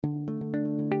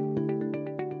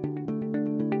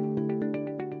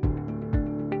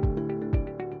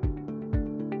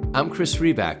I'm Chris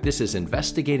Reback. This is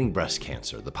Investigating Breast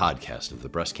Cancer, the podcast of the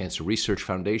Breast Cancer Research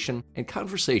Foundation, and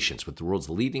conversations with the world's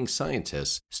leading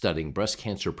scientists studying breast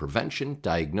cancer prevention,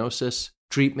 diagnosis,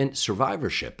 treatment,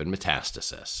 survivorship, and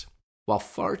metastasis. While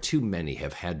far too many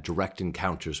have had direct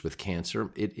encounters with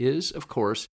cancer, it is, of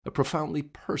course, a profoundly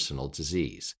personal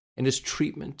disease. And as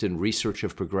treatment and research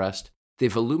have progressed,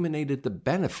 they've illuminated the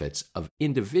benefits of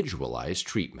individualized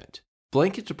treatment.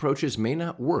 Blanket approaches may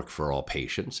not work for all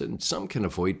patients, and some can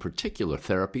avoid particular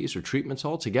therapies or treatments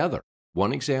altogether.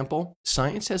 One example,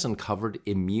 science has uncovered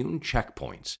immune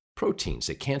checkpoints, proteins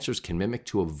that cancers can mimic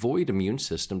to avoid immune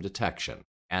system detection.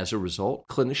 As a result,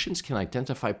 clinicians can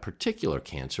identify particular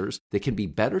cancers that can be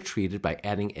better treated by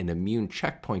adding an immune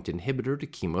checkpoint inhibitor to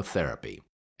chemotherapy.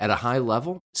 At a high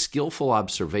level, skillful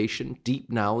observation, deep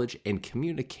knowledge, and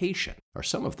communication are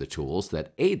some of the tools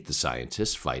that aid the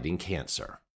scientists fighting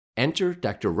cancer. Enter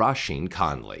Dr. Roisin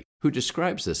Connolly, who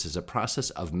describes this as a process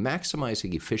of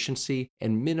maximizing efficiency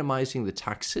and minimizing the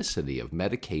toxicity of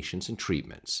medications and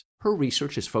treatments. Her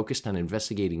research is focused on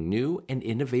investigating new and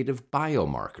innovative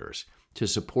biomarkers to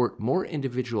support more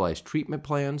individualized treatment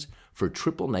plans for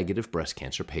triple-negative breast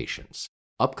cancer patients.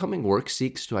 Upcoming work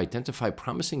seeks to identify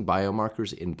promising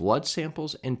biomarkers in blood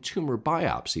samples and tumor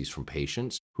biopsies from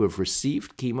patients who have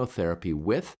received chemotherapy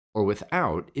with or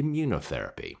without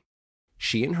immunotherapy.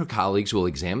 She and her colleagues will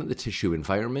examine the tissue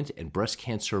environment and breast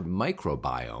cancer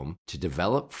microbiome to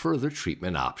develop further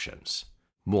treatment options.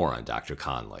 More on Dr.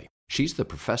 Connolly. She's the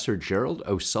Professor Gerald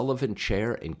O'Sullivan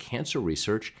Chair in Cancer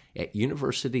Research at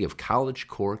University of College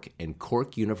Cork and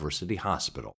Cork University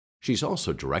Hospital. She's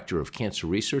also Director of Cancer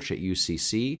Research at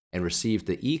UCC and received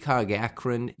the ECOG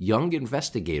Akron Young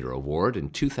Investigator Award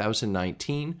in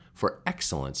 2019 for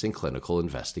excellence in clinical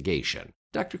investigation.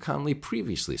 Dr. Connolly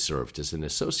previously served as an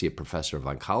Associate Professor of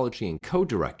Oncology and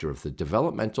Co-Director of the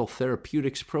Developmental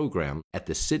Therapeutics Program at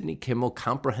the Sidney Kimmel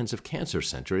Comprehensive Cancer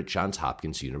Center at Johns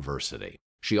Hopkins University.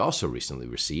 She also recently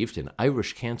received an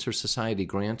Irish Cancer Society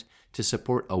grant to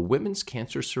support a women's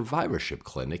cancer survivorship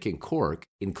clinic in Cork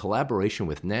in collaboration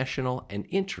with national and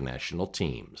international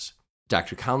teams.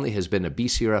 Dr. Connolly has been a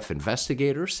BCRF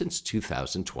investigator since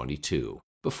 2022.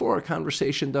 Before our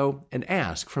conversation, though, an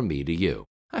ask from me to you.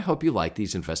 I hope you like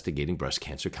these investigating breast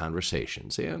cancer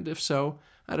conversations, and if so,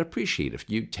 I'd appreciate if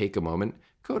you'd take a moment,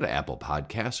 go to Apple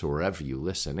Podcasts or wherever you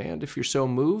listen, and if you're so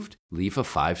moved, leave a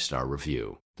 5-star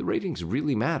review. The ratings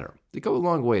really matter. They go a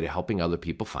long way to helping other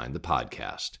people find the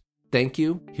podcast. Thank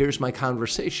you. Here's my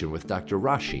conversation with Dr.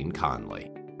 Roisin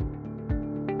Connolly.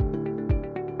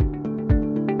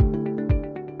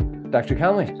 Dr.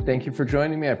 Connolly, thank you for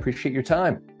joining me. I appreciate your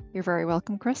time. You're very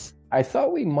welcome, Chris. I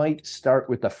thought we might start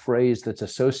with a phrase that's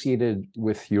associated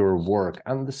with your work.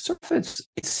 On the surface,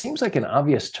 it seems like an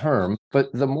obvious term, but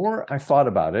the more I thought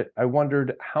about it, I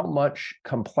wondered how much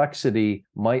complexity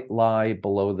might lie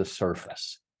below the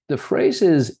surface. The phrase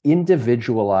is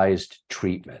individualized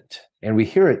treatment, and we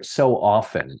hear it so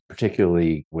often,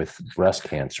 particularly with breast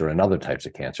cancer and other types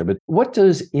of cancer. But what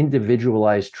does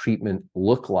individualized treatment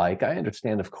look like? I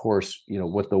understand, of course,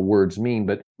 what the words mean,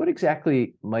 but what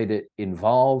exactly might it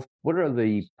involve? What are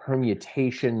the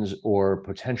permutations or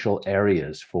potential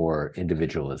areas for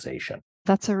individualization?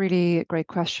 That's a really great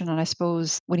question. And I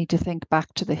suppose we need to think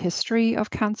back to the history of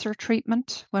cancer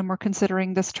treatment when we're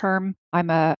considering this term.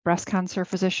 I'm a breast cancer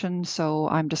physician, so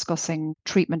I'm discussing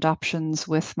treatment options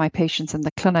with my patients in the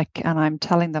clinic, and I'm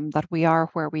telling them that we are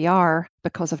where we are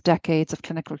because of decades of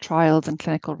clinical trials and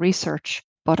clinical research.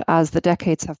 But as the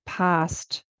decades have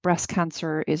passed, breast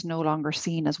cancer is no longer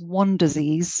seen as one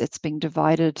disease. It's being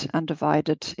divided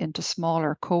into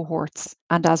smaller cohorts.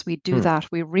 And as we do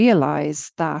that, we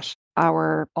realize that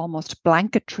our almost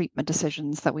blanket treatment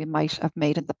decisions that we might have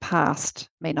made in the past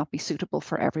may not be suitable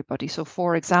for everybody. So,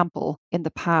 for example, in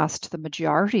the past, the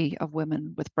majority of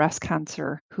women with breast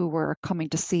cancer who were coming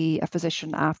to see a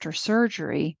physician after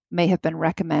surgery may have been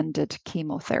recommended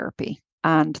chemotherapy,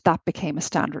 and that became a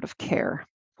standard of care.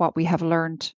 What we have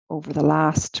learned over the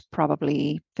last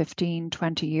probably 15,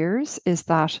 20 years is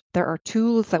that there are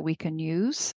tools that we can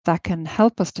use that can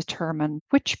help us determine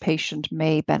which patient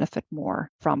may benefit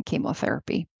more from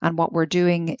chemotherapy. And what we're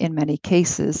doing in many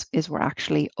cases is we're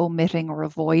actually omitting or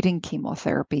avoiding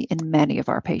chemotherapy in many of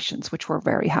our patients, which we're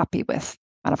very happy with.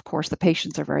 And of course, the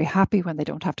patients are very happy when they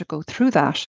don't have to go through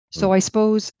that. So I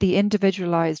suppose the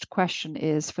individualized question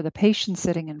is for the patient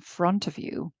sitting in front of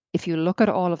you, if you look at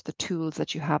all of the tools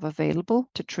that you have available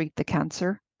to treat the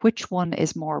cancer, which one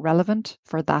is more relevant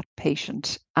for that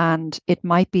patient. And it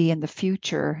might be in the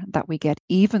future that we get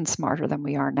even smarter than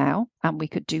we are now. And we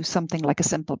could do something like a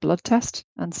simple blood test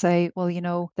and say,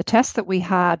 well, the test that we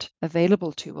had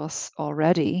available to us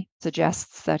already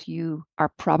suggests that you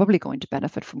are probably going to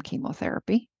benefit from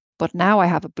chemotherapy. But now I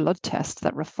have a blood test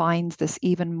that refines this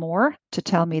even more to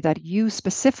tell me that you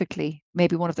specifically may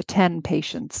be one of the 10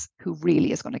 patients who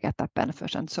really is going to get that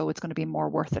benefit. And so it's going to be more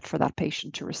worth it for that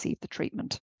patient to receive the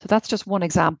treatment. So that's just one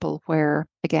example where,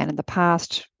 again, in the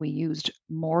past, we used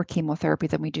more chemotherapy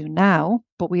than we do now,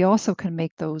 but we also can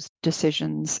make those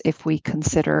decisions if we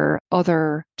consider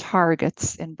other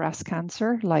targets in breast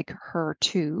cancer, like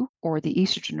HER2 or the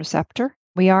estrogen receptor.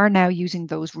 We are now using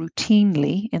those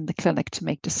routinely in the clinic to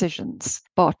make decisions,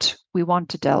 but we want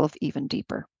to delve even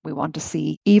deeper. We want to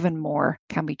see even more.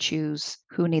 Can we choose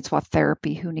who needs what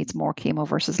therapy, who needs more chemo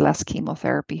versus less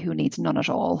chemotherapy, who needs none at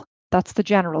all? That's the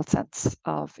general sense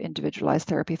of individualized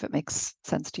therapy, if it makes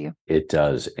sense to you. It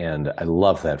does. And I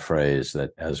love that phrase that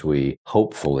as we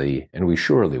hopefully, and we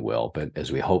surely will, but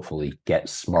as we hopefully get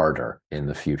smarter in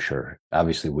the future,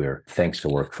 obviously we're, thanks to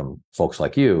work from folks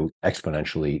like you,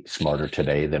 exponentially smarter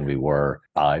today than we were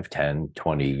 5, 10,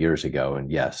 20 years ago. And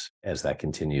yes, as that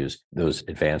continues, those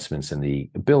advancements in the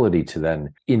ability to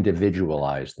then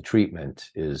individualize the treatment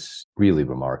is really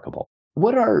remarkable.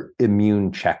 What are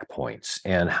immune checkpoints,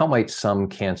 and how might some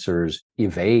cancers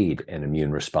evade an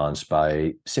immune response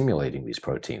by simulating these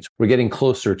proteins? We're getting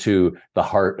closer to the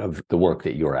heart of the work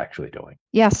that you're actually doing.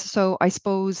 Yes, so I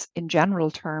suppose in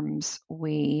general terms,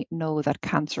 we know that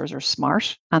cancers are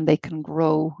smart and they can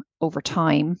grow over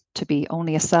time to be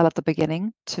only a cell at the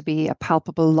beginning, to be a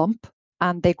palpable lump.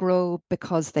 And they grow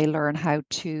because they learn how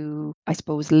to, I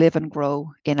suppose, live and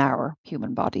grow in our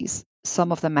human bodies.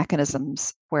 Some of the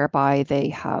mechanisms whereby they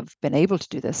have been able to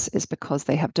do this is because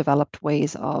they have developed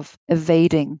ways of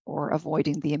evading or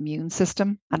avoiding the immune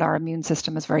system. And our immune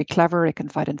system is very clever. It can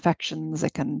fight infections,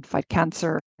 it can fight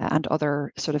cancer and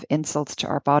other sort of insults to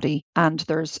our body. And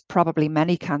there's probably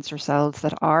many cancer cells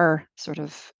that are sort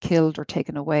of killed or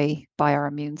taken away by our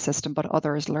immune system, but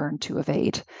others learn to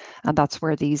evade. And that's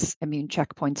where these immune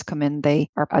checkpoints come in. They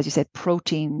are, as you said,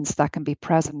 proteins that can be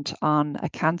present on a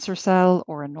cancer cell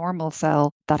or a normal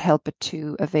cell that help it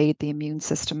to evade the immune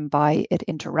system by it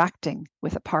interacting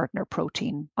with a partner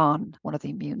protein on one of the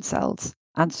immune cells.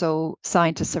 And so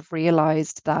scientists have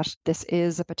realized that this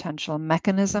is a potential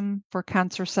mechanism for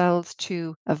cancer cells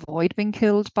to avoid being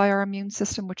killed by our immune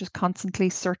system, which is constantly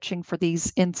searching for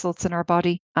these insults in our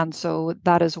body. And so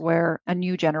that is where a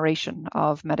new generation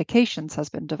of medications has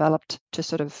been developed to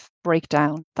sort of break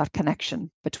down that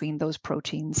connection between those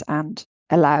proteins and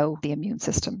allow the immune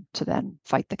system to then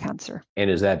fight the cancer. And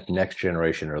is that next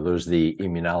generation, are those the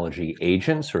immunology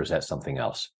agents, or is that something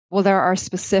else? Well, there are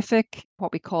specific,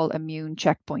 what we call immune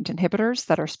checkpoint inhibitors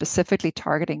that are specifically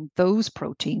targeting those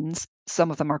proteins.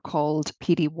 Some of them are called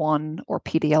PD-1 or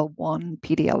PDL-1,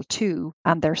 PDL-2,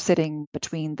 and they're sitting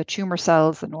between the tumor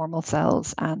cells, the normal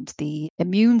cells, and the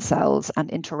immune cells and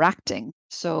interacting.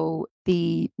 So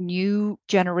the new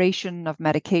generation of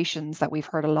medications that we've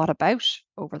heard a lot about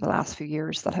over the last few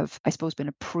years that have, I suppose, been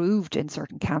approved in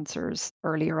certain cancers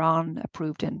earlier on,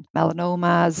 approved in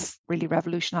melanomas, really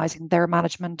revolutionizing their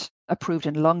management, approved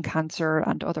in lung cancer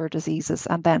and other diseases,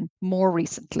 and then more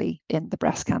recently in the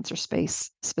breast cancer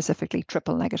space, specifically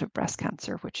triple negative breast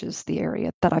cancer, which is the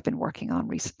area that I've been working on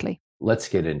recently. Let's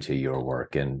get into your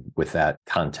work. And with that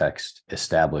context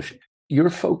established, you're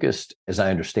focused, as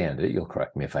I understand it, you'll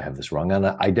correct me if I have this wrong, on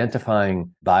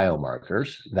identifying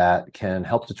biomarkers that can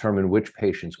help determine which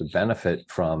patients would benefit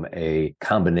from a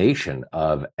combination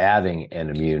of adding an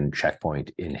immune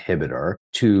checkpoint inhibitor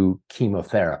to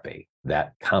chemotherapy,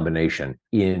 that combination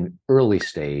in early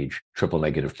stage triple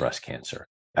negative breast cancer.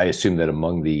 I assume that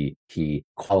among the key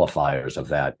qualifiers of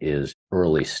that is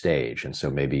early stage. And so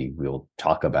maybe we'll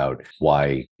talk about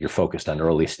why you're focused on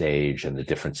early stage and the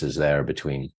differences there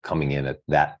between coming in at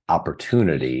that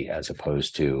opportunity as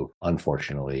opposed to,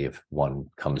 unfortunately, if one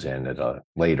comes in at a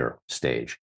later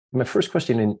stage. My first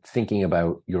question in thinking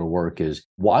about your work is,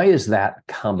 why is that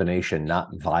combination not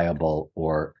viable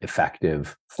or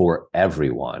effective for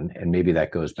everyone? And maybe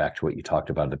that goes back to what you talked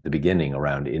about at the beginning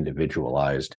around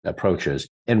individualized approaches.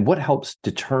 And what helps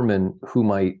determine who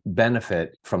might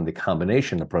benefit from the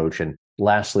combination approach? And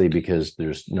lastly, because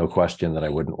there's no question that I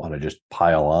wouldn't want to just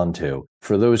pile onto,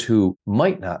 for those who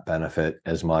might not benefit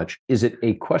as much, is it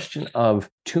a question of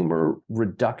tumor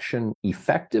reduction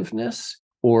effectiveness?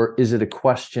 Or is it a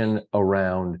question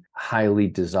around highly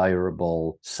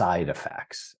desirable side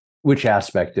effects? which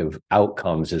aspect of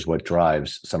outcomes is what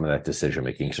drives some of that decision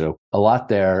making. So a lot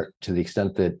there. To the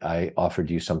extent that I offered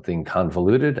you something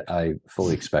convoluted, I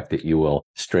fully expect that you will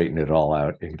straighten it all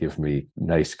out and give me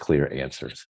nice, clear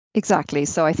answers. Exactly.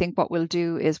 So I think what we'll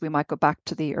do is we might go back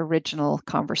to the original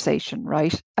conversation,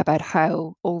 right? About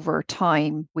how over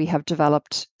time we have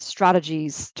developed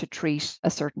strategies to treat a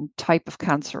certain type of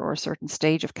cancer or a certain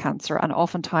stage of cancer. And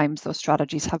oftentimes those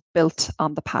strategies have built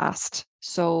on the past.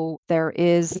 So there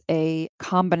is a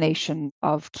combination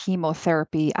of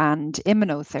chemotherapy and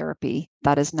immunotherapy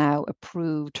that is now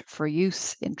approved for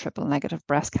use in triple negative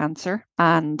breast cancer.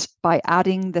 And by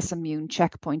adding this immune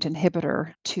checkpoint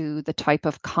inhibitor to the type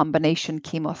of combination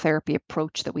chemotherapy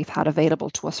approach that we've had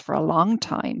available to us for a long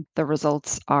time, the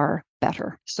results are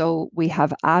better. So we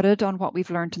have added on what we've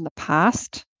learned in the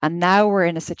past. And now we're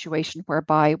in a situation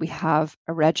whereby we have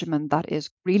a regimen that is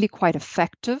really quite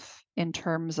effective in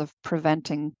terms of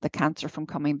preventing the cancer from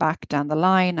coming back down the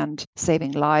line and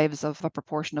saving lives of a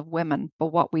proportion of women. But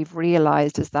what we've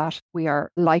realized is that we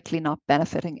are likely not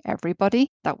benefiting everybody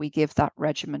that we give that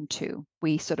regimen to.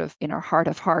 We sort of, in our heart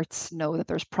of hearts, know that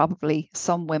there's probably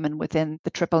some women within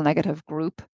the triple negative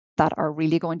group that are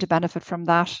really going to benefit from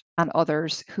that, and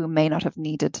others who may not have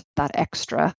needed that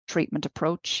extra treatment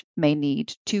approach may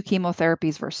need 2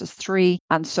 chemotherapies versus 3.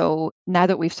 And so now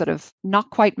that we've sort of not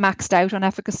quite maxed out on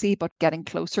efficacy, but getting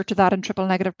closer to that in triple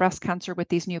negative breast cancer with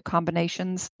these new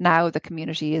combinations, now the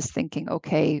community is thinking,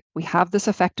 okay, we have this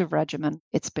effective regimen.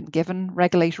 It's been given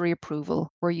regulatory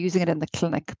approval. We're using it in the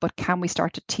clinic, but can we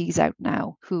start to tease out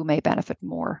now who may benefit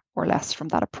more or less from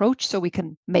that approach so we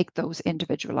can make those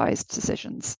individualized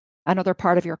decisions? Another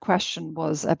part of your question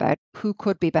was about who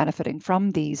could be benefiting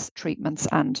from these treatments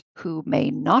and who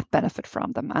may not benefit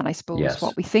from them. And I suppose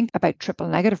what we think about triple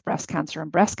negative breast cancer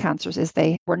and breast cancers is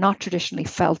they were not traditionally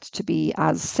felt to be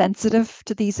as sensitive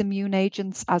to these immune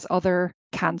agents as other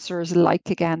cancers, like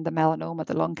again the melanoma,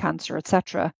 the lung cancer,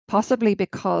 etc., possibly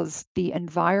because the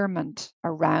environment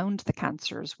around the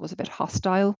cancers was a bit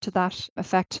hostile to that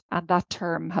effect. And that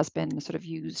term has been sort of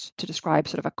used to describe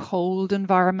sort of a cold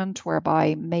environment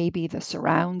whereby maybe the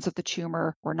surrounds of the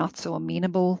tumor were not so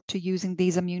amenable to using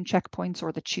these immune checkpoints,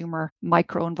 or the tumor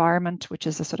microenvironment, which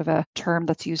is a sort of a term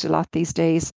that's used a lot these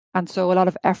days. And so a lot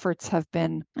of efforts have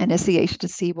been initiated to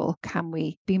see, well, can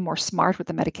we be more smart with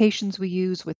the medications we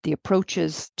use, with the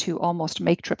approaches to almost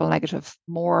make triple negative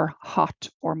more hot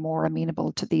or more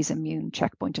amenable to these immune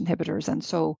checkpoint inhibitors. And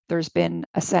so there's been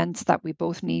a sense that we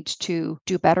both need to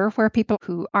do better where people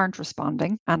who aren't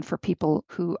responding, and for people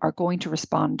who are going to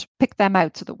respond, pick them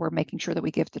out so that we're making sure that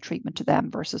we give the treatment to them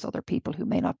versus other people who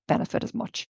may not benefit as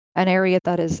much. An area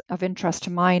that is of interest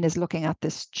to mine is looking at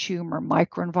this tumor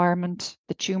microenvironment,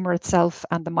 the tumor itself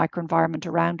and the microenvironment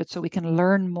around it, so we can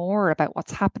learn more about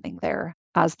what's happening there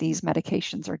as these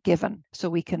medications are given, so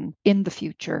we can, in the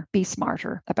future, be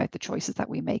smarter about the choices that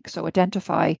we make. So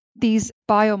identify these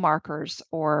biomarkers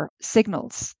or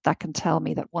signals that can tell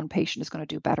me that one patient is going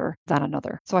to do better than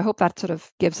another. So I hope that sort of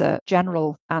gives a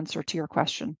general answer to your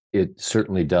question. It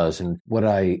certainly does. And what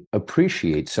I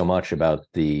appreciate so much about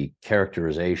the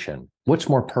characterization, what's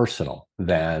more personal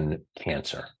than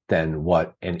cancer, than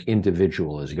what an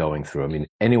individual is going through? I mean,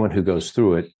 anyone who goes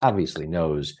through it obviously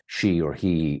knows she or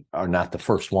he are not the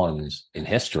first ones in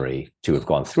history to have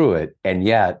gone through it. And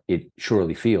yet it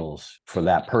surely feels for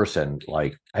that person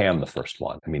like, I am the first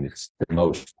one. I mean, it's the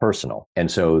most personal.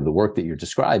 And so the work that you're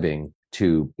describing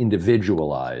to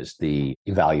individualize the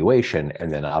evaluation,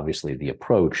 and then obviously the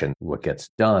approach and what gets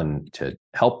done to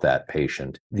help that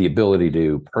patient, the ability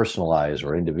to personalize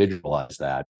or individualize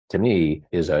that, to me,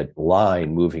 is a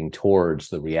line moving towards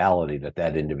the reality that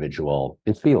that individual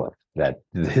is feeling, that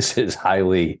this is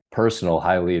highly personal,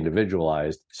 highly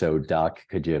individualized. So doc,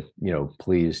 could you,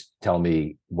 please tell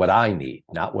me what I need,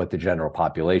 not what the general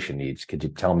population needs. Could you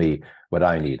tell me what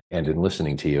I need? And in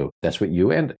listening to you, that's what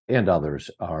you and others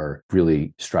are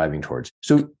really striving towards.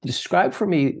 So describe for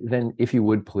me then, if you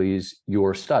would please,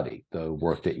 your study, the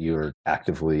work that you're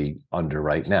actively under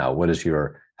right now. What is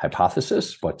your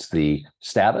hypothesis? What's the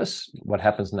status? What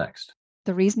happens next?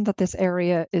 The reason that this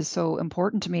area is so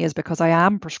important to me is because I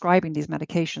am prescribing these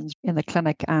medications in the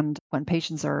clinic, and when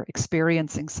patients are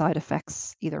experiencing side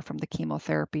effects, either from the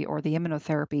chemotherapy or the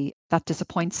immunotherapy, that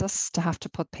disappoints us to have to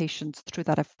put patients through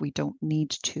that if we don't need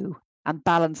to, and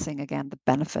balancing again the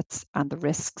benefits and the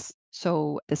risks.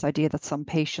 So this idea that some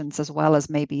patients, as well as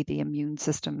maybe the immune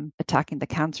system attacking the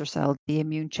cancer cell, the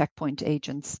immune checkpoint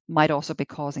agents might also be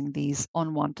causing these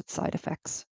unwanted side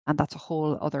effects. And that's a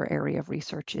whole other area of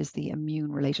research, is the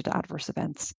immune-related adverse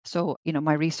events. So,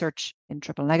 my research in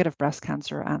triple-negative breast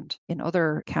cancer and in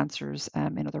other cancers,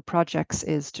 in other projects,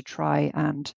 is to try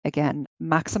and, again,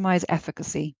 maximize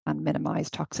efficacy and minimize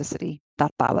toxicity,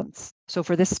 that balance. So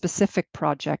for this specific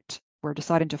project, we're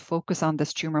deciding to focus on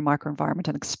this tumor microenvironment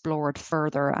and explore it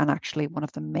further. And actually, one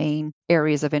of the main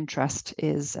areas of interest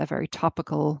is a very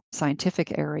topical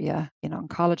scientific area in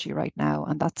oncology right now,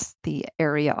 and that's the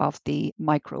area of the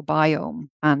microbiome.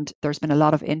 And there's been a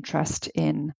lot of interest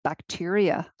in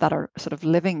bacteria that are sort of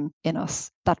living in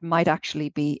us that might actually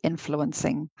be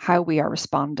influencing how we are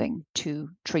responding to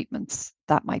treatments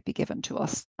that might be given to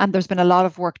us. And there's been a lot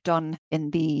of work done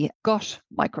in the gut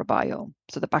microbiome,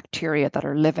 so the bacteria that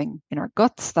are living in our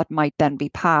guts that might then be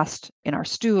passed in our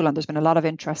stool. And there's been a lot of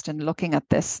interest in looking at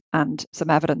this and some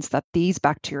evidence that these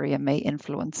bacteria may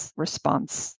influence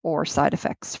response or side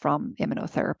effects from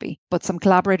immunotherapy. But some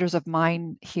collaborators of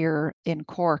mine here in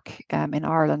Cork, in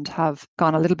Ireland, have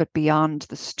gone a little bit beyond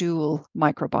the stool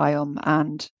microbiome,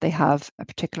 and they have a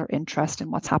particular interest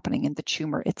in what's happening in the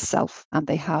tumor itself. And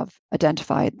they have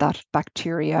identified that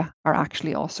bacteria are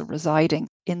actually also residing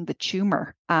in the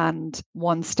tumor. And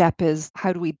one step is,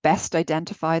 how do we best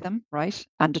identify them, right?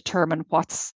 And determine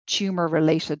what's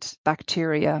tumor-related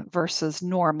bacteria versus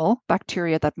normal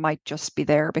bacteria that might just be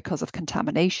there because of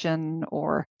contamination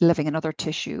or living in other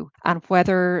tissue, and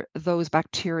whether those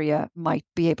bacteria might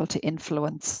be able to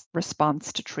influence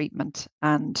response to treatment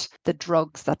and the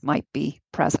drugs that might be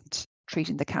present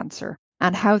treating the cancer,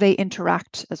 and how they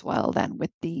interact as well then with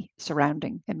the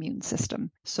surrounding immune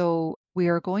system. So we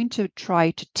are going to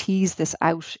try to tease this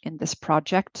out in this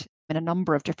project in a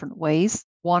number of different ways.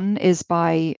 One is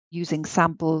by using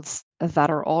samples that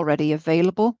are already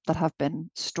available, that have been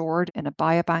stored in a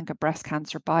biobank, a breast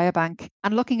cancer biobank,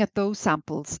 and looking at those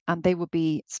samples. And they would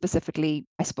be specifically,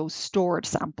 I suppose, stored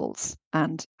samples.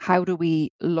 And how do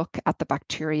we look at the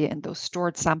bacteria in those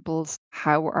stored samples?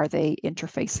 How are they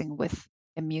interfacing with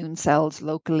immune cells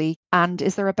locally? And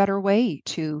is there a better way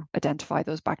to identify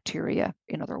those bacteria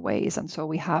in other ways? And so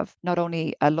we have not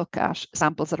only a look at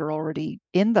samples that are already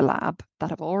in the lab, that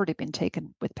have already been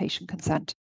taken with patient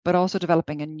consent, but also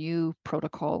developing a new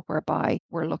protocol whereby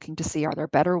we're looking to see, are there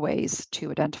better ways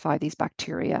to identify these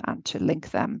bacteria and to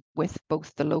link them with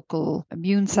both the local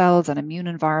immune cells and immune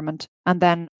environment. And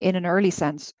then in an early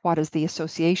sense, what is the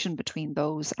association between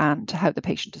those and how the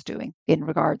patient is doing in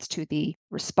regards to the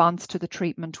response to the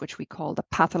treatment, which we call the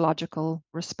pathological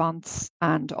response,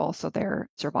 and also their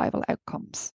survival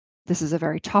outcomes. This is a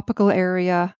very topical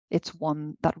area. It's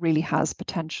one that really has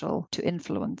potential to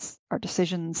influence our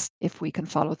decisions if we can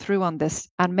follow through on this,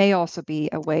 and may also be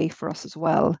a way for us as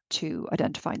well to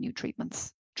identify new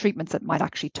treatments that might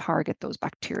actually target those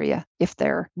bacteria if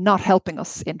they're not helping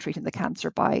us in treating the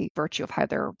cancer by virtue of how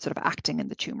they're sort of acting in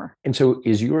the tumor. And so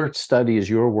is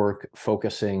your work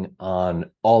focusing on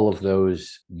all of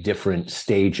those different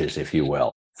stages, if you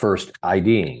will? First,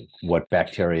 IDing what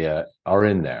bacteria are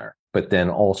in there, but then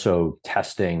also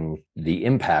testing the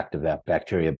impact of that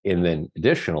bacteria. And then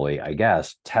additionally, I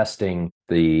guess, testing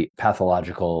the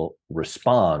pathological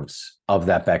response of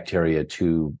that bacteria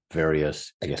to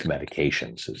various,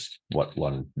 medications is what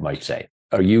one might say.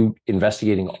 Are you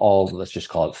investigating all, let's just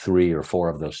call it 3 or 4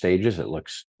 of those stages? It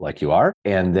looks like you are.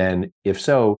 And then if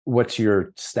so, what's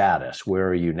your status? Where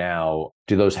are you now?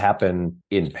 Do those happen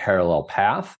in parallel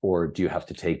path, or do you have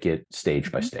to take it stage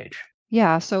by stage?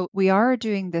 Yeah, so we are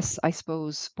doing this, I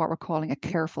suppose, what we're calling a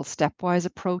careful stepwise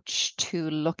approach to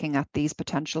looking at these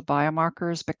potential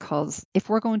biomarkers, because if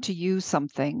we're going to use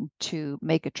something to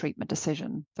make a treatment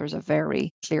decision, there's a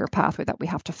very clear pathway that we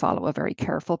have to follow, a very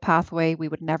careful pathway. We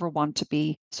would never want to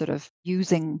be sort of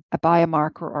using a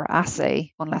biomarker or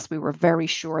assay unless we were very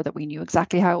sure that we knew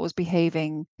exactly how it was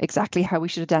behaving, exactly how we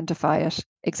should identify it,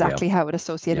 exactly how it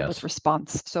associated with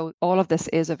response. So all of this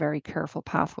is a very careful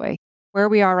pathway. Where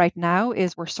we are right now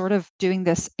is we're sort of doing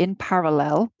this in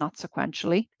parallel, not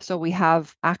sequentially. So we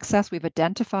have access, we've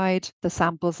identified the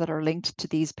samples that are linked to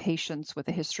these patients with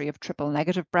a history of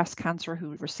triple-negative breast cancer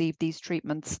who received these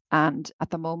treatments. And at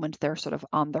the moment, they're sort of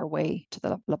on their way to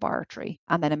the laboratory.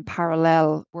 And then in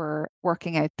parallel, we're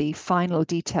working out the final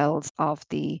details of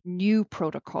the new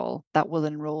protocol that will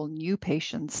enroll new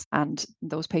patients. And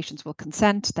those patients will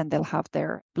consent, then they'll have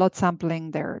their blood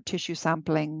sampling, their tissue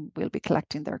sampling, we'll be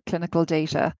collecting their clinical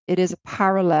data. It is a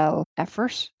parallel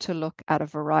effort to look at a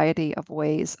variety of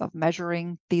ways of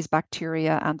measuring these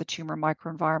bacteria and the tumor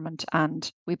microenvironment. And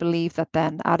we believe that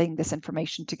then adding this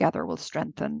information together will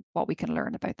strengthen what we can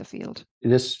learn about the field.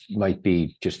 This might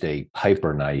be just a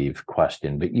hyper naive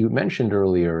question, but you mentioned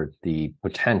earlier the the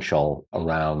potential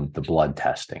around the blood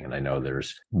testing. And I know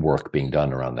there's work being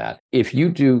done around that. If you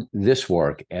do this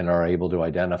work and are able to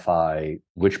identify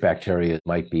which bacteria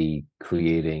might be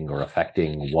creating or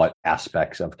affecting what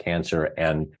aspects of cancer,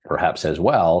 and perhaps as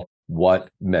well, what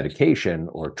medication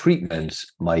or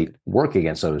treatments might work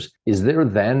against those, is there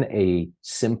then a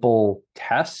simple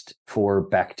test for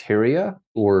bacteria?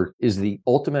 Or is the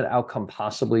ultimate outcome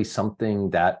possibly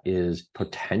something that is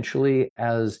potentially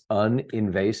as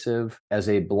uninvasive as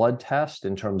a blood test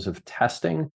in terms of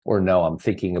testing? Or no, I'm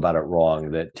thinking about it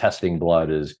wrong, that testing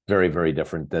blood is very, very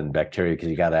different than bacteria, because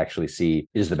you got to actually see,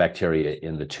 is the bacteria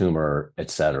in the tumor, et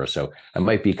cetera. So I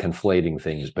might be conflating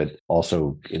things, but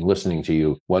also in listening to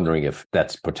you, wondering if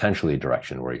that's potentially a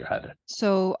direction where you're headed.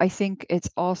 So I think it's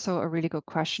also a really good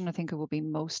question. I think it will be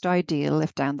most ideal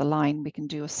if down the line we can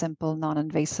do a simple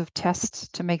non-invasive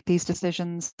test to make these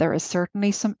decisions. There is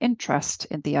certainly some interest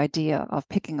in the idea of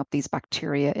picking up these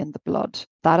bacteria in the blood.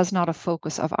 That is not a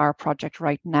focus of our project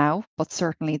right now, but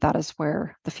certainly that is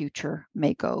where the future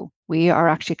may go. We are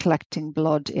actually collecting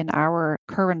blood in our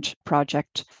current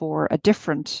project for a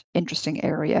different interesting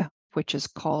area, which is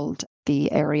called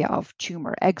the area of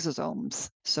tumor exosomes.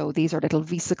 So these are little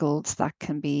vesicles that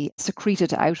can be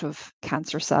secreted out of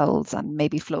cancer cells and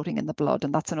maybe floating in the blood.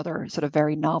 And that's another sort of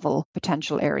very novel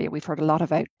potential area. We've heard a lot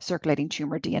about circulating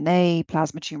tumor DNA,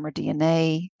 plasma tumor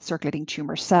DNA, circulating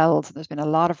tumor cells. And there's been a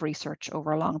lot of research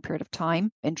over a long period of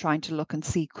time in trying to look and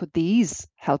see, could these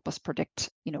help us predict,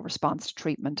 response to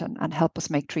treatment and help us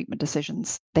make treatment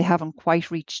decisions? They haven't quite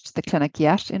reached the clinic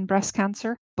yet in breast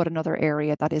cancer, but another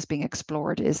area that is being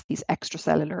explored is these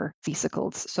extracellular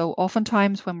vesicles. So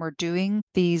oftentimes when we're doing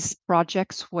these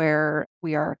projects where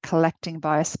we are collecting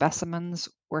biospecimens,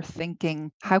 we're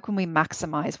thinking, how can we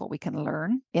maximize what we can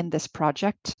learn in this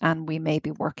project? And we may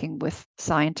be working with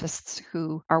scientists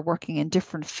who are working in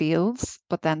different fields,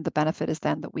 but then the benefit is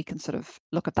then that we can sort of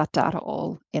look at that data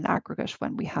all in aggregate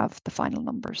when we have the final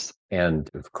numbers. And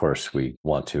of course, we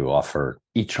want to offer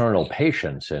eternal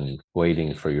patience in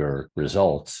waiting for your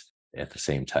results. At the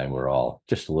same time, we're all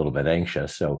just a little bit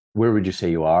anxious. So where would you say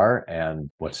you are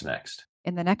and what's next?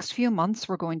 In the next few months,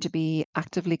 we're going to be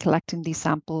actively collecting these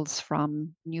samples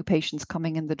from new patients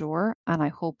coming in the door. And I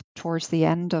hope towards the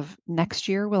end of next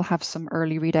year, we'll have some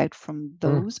early readout from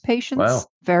those patients. Wow.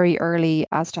 Very early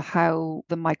as to how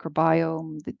the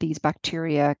microbiome, these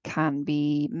bacteria can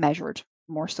be measured,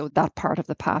 more so that part of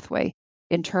the pathway.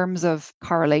 In terms of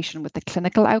correlation with the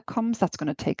clinical outcomes, that's going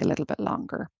to take a little bit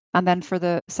longer. And then for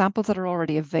the samples that are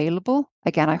already available,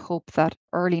 again, I hope that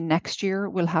early next year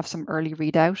we'll have some early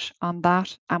readout on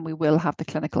that and we will have the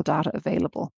clinical data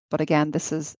available. But again,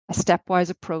 this is a stepwise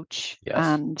approach. Yes.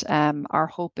 And our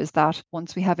hope is that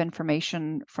once we have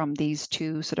information from these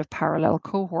two sort of parallel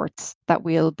cohorts, that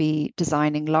we'll be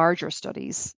designing larger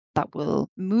studies that will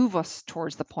move us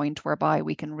towards the point whereby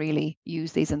we can really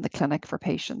use these in the clinic for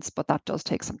patients. But that does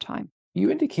take some time. You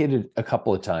indicated a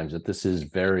couple of times that this is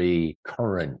very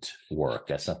current work.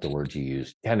 That's not the word you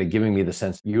used. Kind of giving me the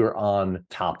sense you're on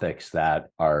topics that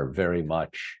are very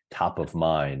much top of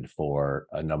mind for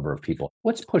a number of people.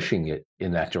 What's pushing it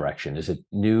in that direction? Is it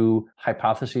new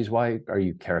hypotheses? Why are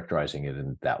you characterizing it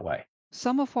in that way?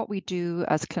 Some of what we do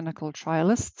as clinical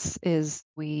trialists is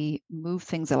we move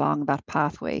things along that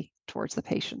pathway towards the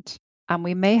patient. And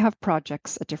we may have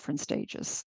projects at different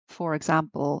stages. For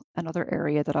example, another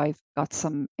area that I've got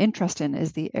some interest in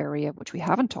is the area which we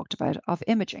haven't talked about of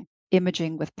imaging.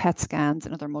 Imaging with PET scans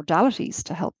and other modalities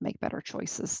to help make better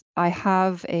choices. I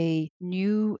have a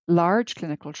new large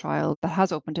clinical trial that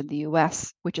has opened in the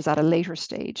US, which is at a later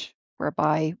stage,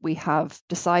 whereby we have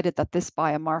decided that this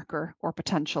biomarker or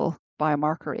potential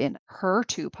biomarker in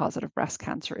HER2 positive breast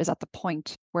cancer is at the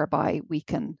point whereby we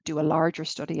can do a larger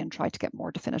study and try to get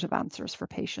more definitive answers for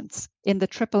patients. In the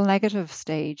triple negative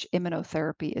stage,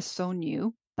 immunotherapy is so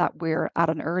new that we're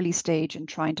at an early stage in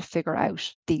trying to figure out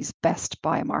these best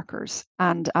biomarkers.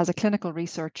 And as a clinical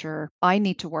researcher, I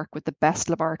need to work with the best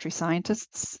laboratory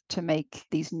scientists to make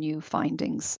these new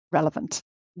findings relevant.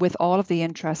 With all of the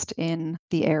interest in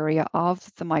the area of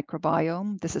the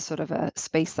microbiome, this is sort of a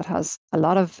space that has a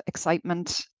lot of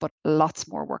excitement, but lots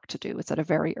more work to do. It's at a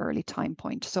very early time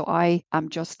point. So I am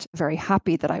just very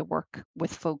happy that I work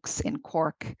with folks in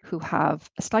Cork who have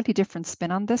a slightly different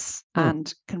spin on this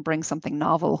and can bring something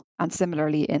novel, and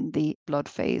similarly in the blood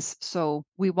phase. So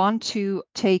we want to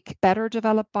take better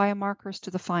developed biomarkers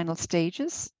to the final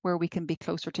stages where we can be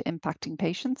closer to impacting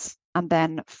patients. And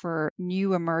then for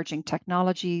new emerging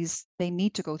technologies, they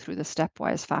need to go through the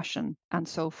stepwise fashion. And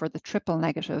so for the triple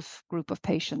negative group of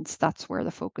patients, that's where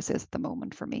the focus is at the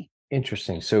moment for me.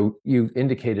 Interesting. So you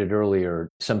indicated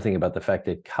earlier something about the fact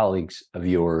that colleagues of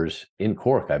yours in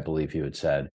Cork, I believe you had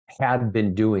said, had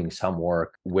been doing some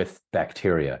work with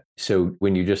bacteria. So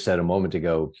when you just said a moment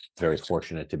ago, very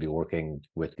fortunate to be working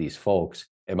with these folks,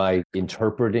 am I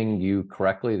interpreting you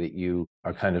correctly that you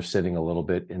are kind of sitting a little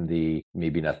bit in the,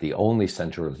 maybe not the only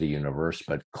center of the universe,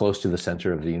 but close to the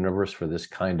center of the universe for this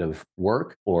kind of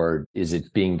work? Or is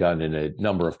it being done in a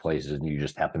number of places and you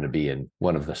just happen to be in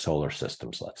one of the solar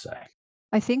systems, let's say?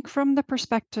 I think from the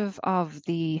perspective of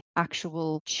the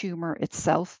actual tumor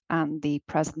itself and the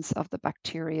presence of the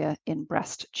bacteria in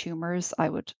breast tumors, I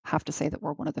would have to say that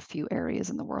we're one of the few areas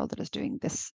in the world that is doing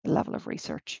this level of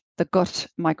research. The gut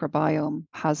microbiome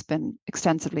has been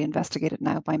extensively investigated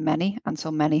now by many, and so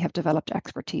many have developed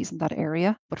expertise in that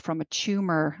area. But from a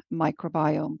tumor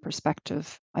microbiome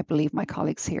perspective, I believe my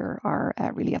colleagues here are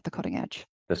really at the cutting edge.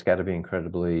 That's got to be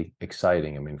incredibly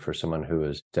exciting. I mean, for someone who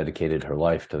has dedicated her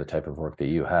life to the type of work that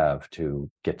you have, to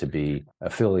get to be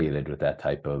affiliated with that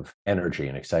type of energy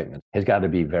and excitement has got to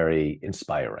be very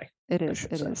inspiring. It is.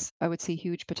 It is. I would see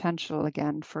huge potential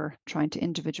again for trying to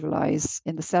individualize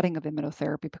in the setting of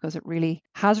immunotherapy because it really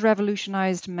has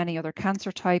revolutionized many other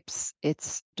cancer types.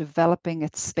 It's developing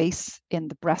its space in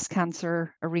the breast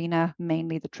cancer arena,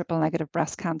 mainly the triple negative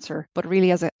breast cancer. But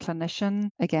really, as a clinician,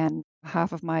 again,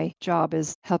 half of my job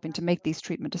is helping to make these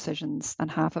treatment decisions,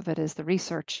 and half of it is the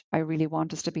research. I really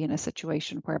want us to be in a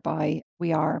situation whereby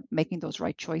we are making those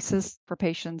right choices for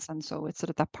patients. And so it's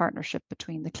sort of that partnership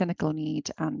between the clinical need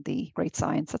and the great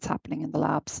science that's happening in the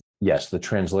labs. Yes, the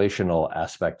translational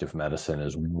aspect of medicine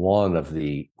is one of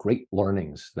the great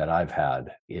learnings that I've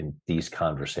had in these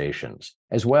conversations.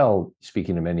 As well,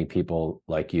 speaking to many people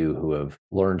like you who have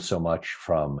learned so much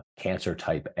from cancer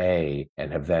type A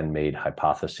and have then made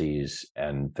hypotheses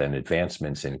and then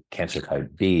advancements in cancer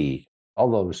type B, all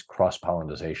those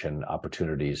cross-pollination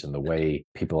opportunities and the way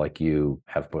people like you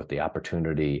have both the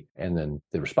opportunity and then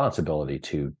the responsibility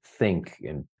to think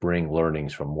and bring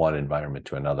learnings from one environment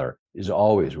to another is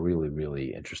always really,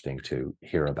 really interesting to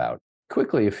hear about.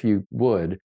 Quickly, if you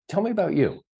would, tell me about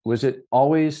you. Was it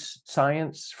always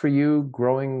science for you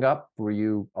growing up? Were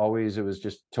you always, it was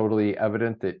just totally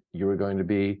evident that you were going to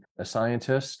be a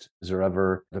scientist? Is there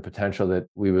ever the potential that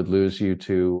we would lose you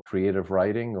to creative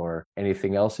writing or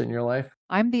anything else in your life?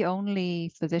 I'm the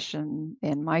only physician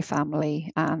in my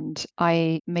family, and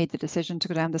I made the decision to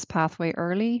go down this pathway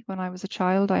early when I was a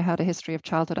child. I had a history of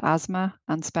childhood asthma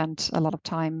and spent a lot of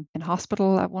time in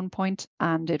hospital at one point,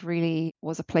 and it really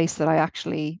was a place that I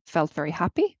actually felt very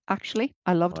happy, actually.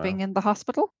 I loved being in the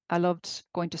hospital. I loved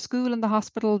going to school in the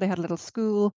hospital. They had a little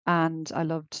school, and I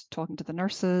loved talking to the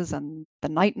nurses and the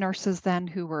night nurses then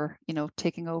who were,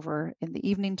 taking over in the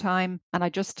evening time. And I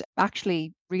just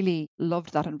actually really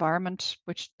loved that environment,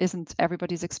 which isn't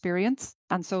everybody's experience.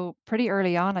 And so pretty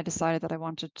early on, I decided that I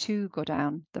wanted to go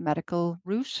down the medical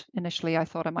route. Initially, I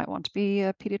thought I might want to be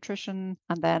a pediatrician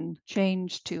and then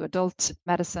changed to adult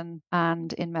medicine.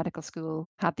 And in medical school,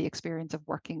 had the experience of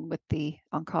working with the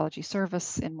oncology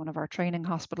service in one of our training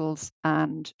hospitals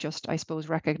and just, I suppose,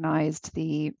 recognized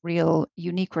the real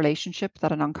unique relationship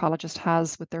that an oncologist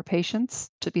has with their patients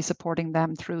to be supporting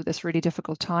them through this really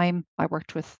difficult time. I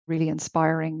worked with really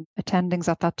inspiring attendings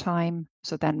at that time.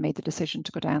 So then made the decision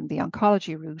to go down the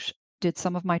oncology route, did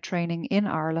some of my training in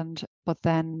Ireland, but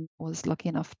then was lucky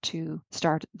enough to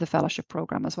start the fellowship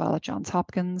program as well at Johns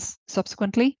Hopkins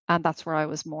subsequently. And that's where I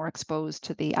was more exposed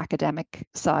to the academic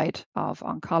side of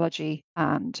oncology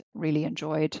and really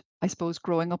enjoyed, I suppose,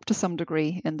 growing up to some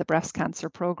degree in the breast cancer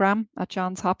program at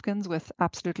Johns Hopkins with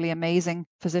absolutely amazing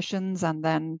physicians, and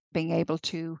then being able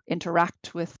to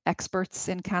interact with experts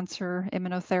in cancer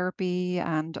immunotherapy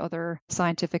and other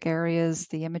scientific areas,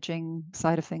 the imaging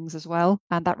side of things as well.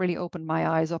 And that really opened my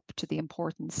eyes up to the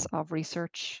importance of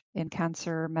research in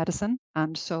cancer medicine.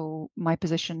 And so my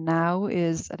position now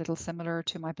is a little similar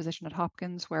to my position at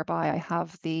Hopkins, whereby I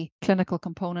have the clinical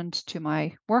component to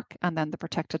my work and then the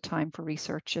protected time for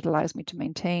research. It allows me to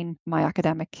maintain my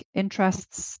academic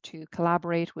interests, to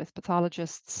collaborate with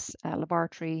pathologists,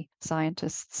 laboratory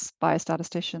scientists,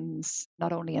 biostatisticians,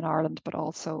 not only in Ireland, but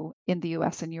also in the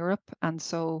US and Europe. And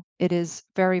so it is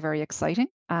very, very exciting.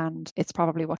 And it's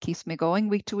probably what keeps me going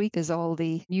week to week is all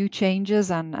the new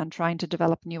changes and trying to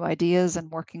develop new ideas and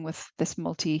working with this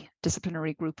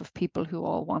multidisciplinary group of people who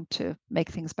all want to make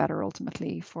things better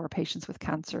ultimately for patients with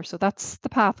cancer. So that's the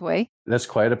pathway. That's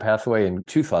quite a pathway. And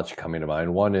two thoughts are coming to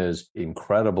mind. One is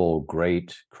incredible,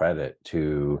 great credit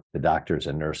to the doctors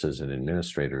and nurses and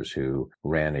administrators who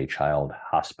ran a child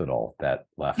hospital that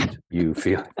left you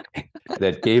feeling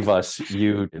that gave us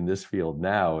you in this field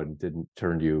now and didn't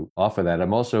turn you off of that.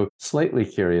 I'm also slightly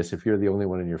curious, if you're the only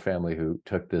one in your family who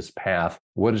took this path,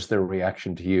 what is their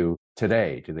reaction to you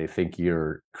today? Do they think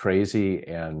you're crazy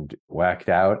and whacked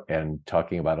out and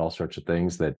talking about all sorts of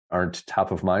things that aren't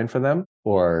top of mind for them?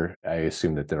 Or I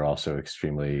assume that they're also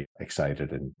extremely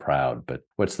excited and proud, but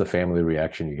what's the family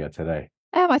reaction you get today?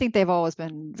 I think they've always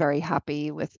been very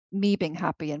happy with me being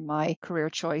happy in my career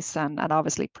choice and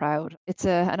obviously proud. It's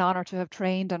an honor to have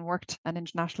trained and worked an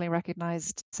internationally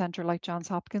recognized centre like Johns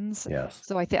Hopkins. Yes.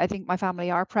 So I think my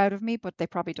family are proud of me, but they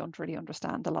probably don't really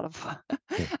understand a lot of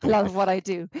a lot of what I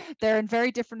do. They're in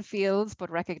very different fields, but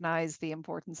recognize the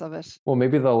importance of it. Well,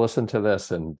 maybe they'll listen to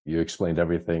this, and you explained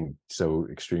everything so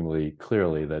extremely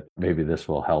clearly that maybe this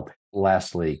will help.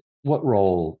 Lastly, what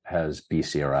role has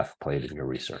BCRF played in your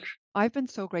research? I've been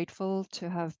so grateful to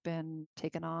have been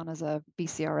taken on as a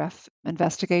BCRF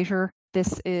investigator.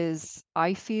 This is,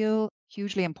 I feel,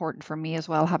 hugely important for me as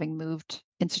well, having moved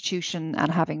institution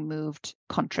and having moved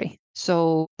country.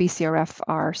 So BCRF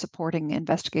are supporting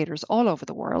investigators all over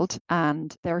the world,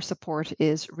 and their support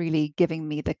is really giving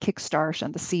me the kickstart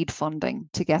and the seed funding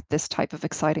to get this type of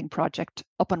exciting project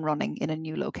up and running in a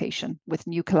new location with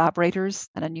new collaborators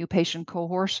and a new patient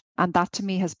cohort. And that to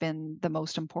me has been the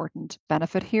most important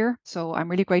benefit here. So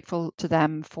I'm really grateful to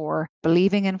them for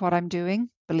believing in what I'm doing,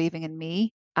 believing in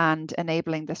me, and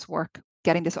enabling this work.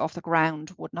 Getting this off the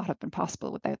ground would not have been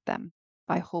possible without them.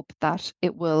 I hope that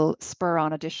it will spur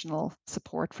on additional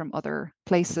support from other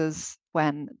places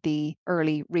when the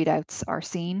early readouts are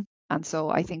seen. And so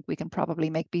I think we can probably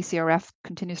make BCRF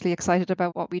continuously excited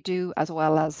about what we do, as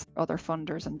well as other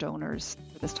funders and donors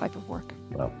for this type of work.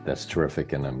 Well, that's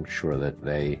terrific, and I'm sure that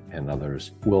they and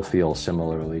others will feel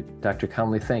similarly. Dr.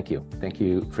 Connolly, thank you. Thank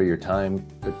you for your time,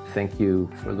 but thank you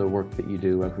for the work that you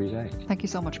do every day. Thank you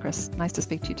so much, Chris. Nice to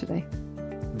speak to you today.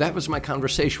 That was my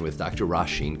conversation with Dr.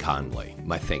 Roisin Connolly.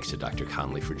 My thanks to Dr.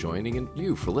 Connolly for joining and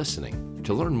you for listening.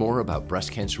 To learn more about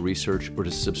breast cancer research or to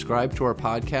subscribe to our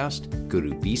podcast, go to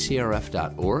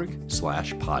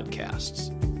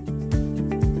bcrf.org/podcasts.